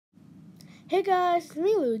Hey guys, it's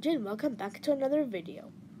me Luigi and welcome back to another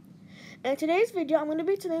video. In today's video, I'm going to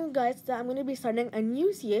be telling you guys that I'm going to be starting a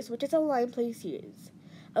new series, which is a line play series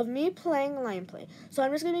of me playing line play. So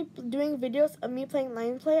I'm just going to be doing videos of me playing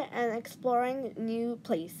line play and exploring new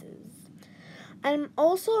places. I'm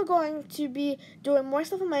also going to be doing more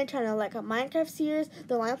stuff on my channel, like a Minecraft series,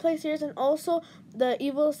 the line play series, and also the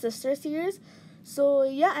Evil Sister series. So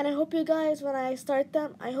yeah, and I hope you guys, when I start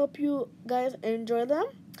them, I hope you guys enjoy them.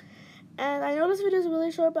 And I know this video is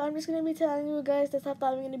really short, but I'm just going to be telling you guys the stuff that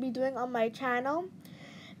I'm going to be doing on my channel.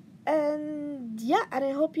 And yeah, and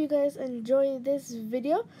I hope you guys enjoy this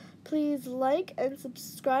video. Please like and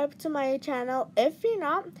subscribe to my channel if you're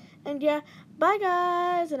not. And yeah, bye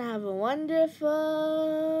guys, and have a wonderful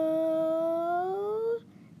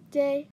day.